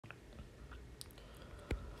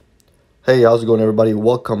Hey, how's it going, everybody?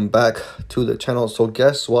 Welcome back to the channel. So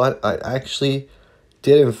guess what? I actually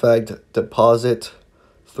did in fact deposit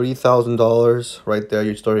 $3,000 right there.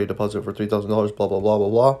 You started a deposit for $3,000, blah, blah, blah, blah,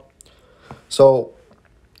 blah. So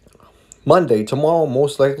Monday, tomorrow,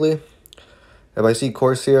 most likely, if I see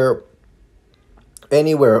Corsair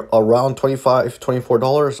anywhere around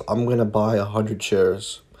 $24, I'm going to buy 100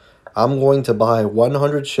 shares. I'm going to buy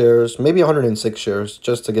 100 shares, maybe 106 shares,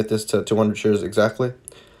 just to get this to 200 shares exactly.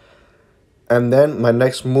 And then my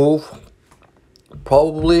next move,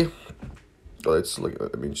 probably, let's look.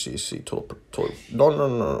 I mean, see total.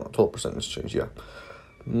 No. Total percentage change. Yeah,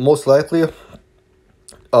 most likely.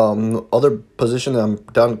 Other position that I'm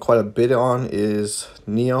down quite a bit on is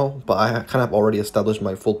Neo, but I kind of already established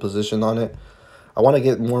my full position on it. I want to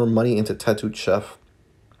get more money into Tattooed Chef,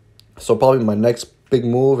 so probably my next big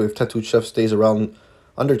move, if Tattooed Chef stays around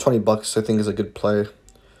under $20, I think is a good play.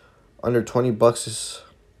 Under $20 is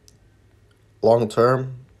long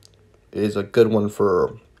term is a good one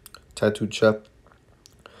for Tattooed Chef.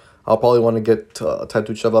 I'll probably want to get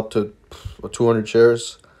Tattooed Chef up to 200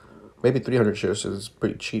 shares. Maybe 300 shares is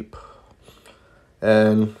pretty cheap.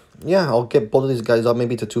 And yeah, I'll get both of these guys up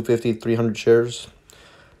maybe to 250, 300 shares.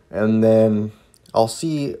 And then I'll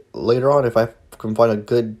see later on if I can find a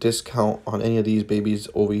good discount on any of these babies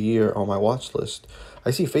over here on my watch list.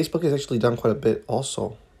 I see Facebook is actually down quite a bit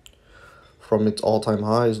also from its all-time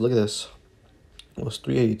highs. Look at this. It was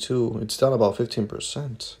 382. It's down about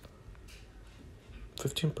 15%.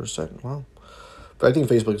 15%, wow. But I think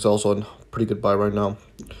Facebook is also a pretty good buy right now.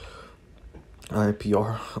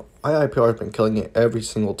 IPR. IPR has been killing it every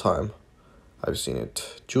single time I've seen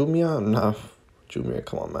it. Jumia? Nah. Jumia,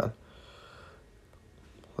 come on, man.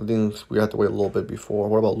 I think we have to wait a little bit before.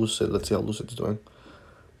 What about Lucid? Let's see how Lucid's doing.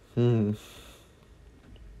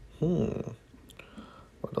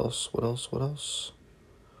 What else?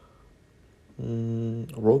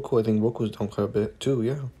 Roku, I think Roku's down quite a bit too,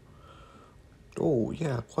 yeah. Oh,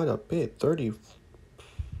 yeah, quite a bit. 30. I'm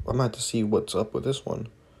gonna have to see what's up with this one.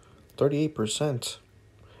 38%.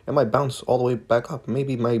 It might bounce all the way back up.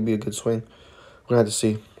 Maybe it might be a good swing. We're gonna have to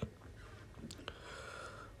see.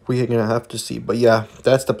 We're gonna have to see. But yeah,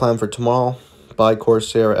 that's the plan for tomorrow. Buy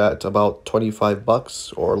Corsair at about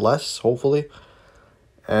 $25 or less, hopefully.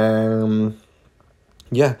 And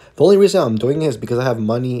yeah, the only reason I'm doing it is because I have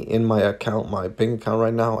money in my account, my bank account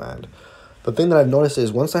right now. And the thing that I've noticed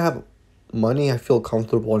is once I have money, I feel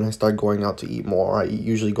comfortable and I start going out to eat more. I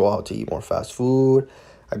usually go out to eat more fast food.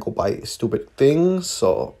 I go buy stupid things.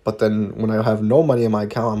 So, but then when I have no money in my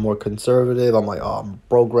account, I'm more conservative. I'm like, oh, I'm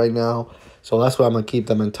broke right now. So that's why I'm gonna keep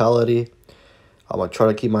the mentality. I'm gonna try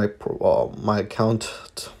to keep my account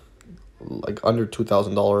like under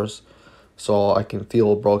 $2,000, so I can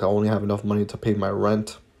feel broke. I only have enough money to pay my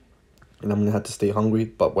rent, and I'm gonna have to stay hungry.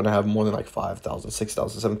 But when I have more than like $5,000,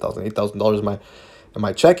 $6,000, $7,000, $8,000 in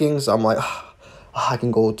my checkings, I'm like, I can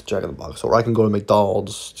go to Jack in the Box, or I can go to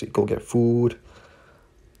McDonald's to go get food.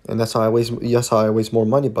 And that's how I waste. Yes, how I waste more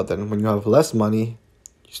money. But then when you have less money,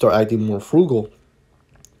 you start acting more frugal.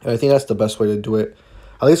 And I think that's the best way to do it,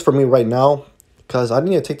 at least for me right now, because I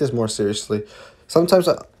need to take this more seriously. Sometimes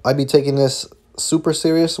I be taking this super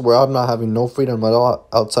serious, where I'm not having no freedom at all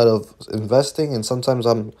outside of investing, and sometimes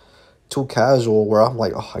I'm too casual, where I'm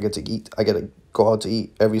like, oh, I get to eat. I get to go out to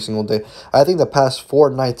eat every single day. I think the past 4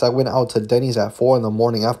 nights I went out to Denny's at 4 in the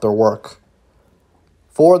morning after work.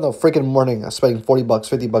 4 in the freaking morning, I spending $40,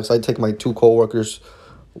 $50. I take my 2 coworkers,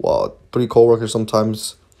 well, 3 coworkers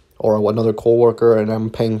sometimes, or another coworker, and I'm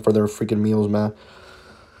paying for their freaking meals, man.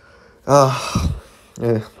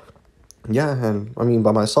 Yeah, yeah, and I mean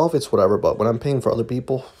by myself it's whatever, but when I'm paying for other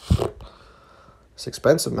people, it's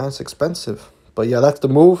expensive, man. It's expensive. But yeah, that's the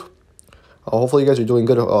move. Hopefully you guys are doing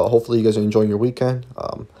good. Hopefully you guys are enjoying your weekend.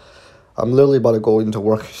 I'm literally about to go into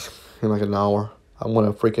work in like an hour. I'm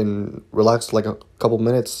gonna freaking relax like a couple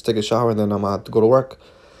minutes, take a shower, and then I'm gonna have to go to work,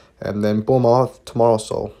 and then boom, I'm off tomorrow,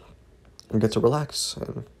 so I get to relax.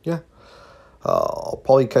 And yeah, I'll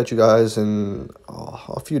probably catch you guys in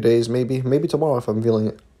a few days, maybe tomorrow if I'm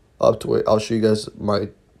feeling up to it. I'll show you guys my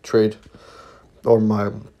trade, or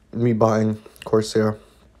me buying Corsair.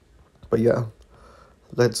 But yeah,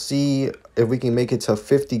 let's see if we can make it to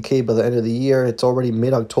 50K by the end of the year. It's already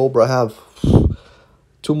mid-October. I have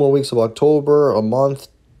 2 more weeks of October, a month,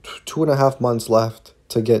 2.5 months left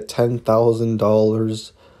to get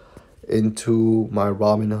 $10,000 into my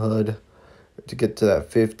Robinhood, to get to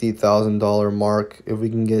that $50,000 mark. If we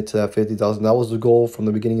can get to that 50,000, that was the goal from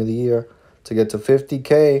the beginning of the year, to get to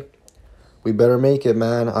 50K. We better make it,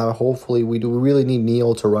 man. Hopefully we do. We really need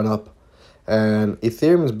Neo to run up, and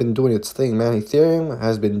Ethereum has been doing its thing, man. Ethereum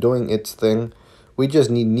has been doing its thing. We just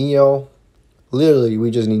need Neo. Literally,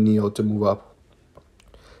 we just need Neo to move up.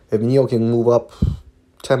 If Neo can move up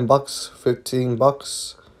 $10,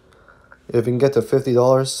 $15, if we can get to $50,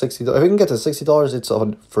 $60, if we can get to $60, it's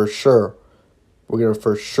on for sure. We're gonna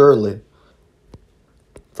for surely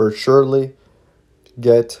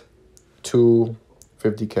get to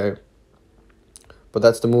 50K. But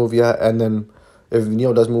that's the move, yeah. And then if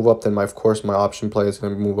Neo does move up, then of course my option play is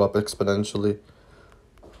gonna move up exponentially.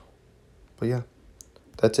 But yeah,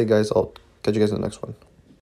 that's it, guys. I'll catch you guys in the next one.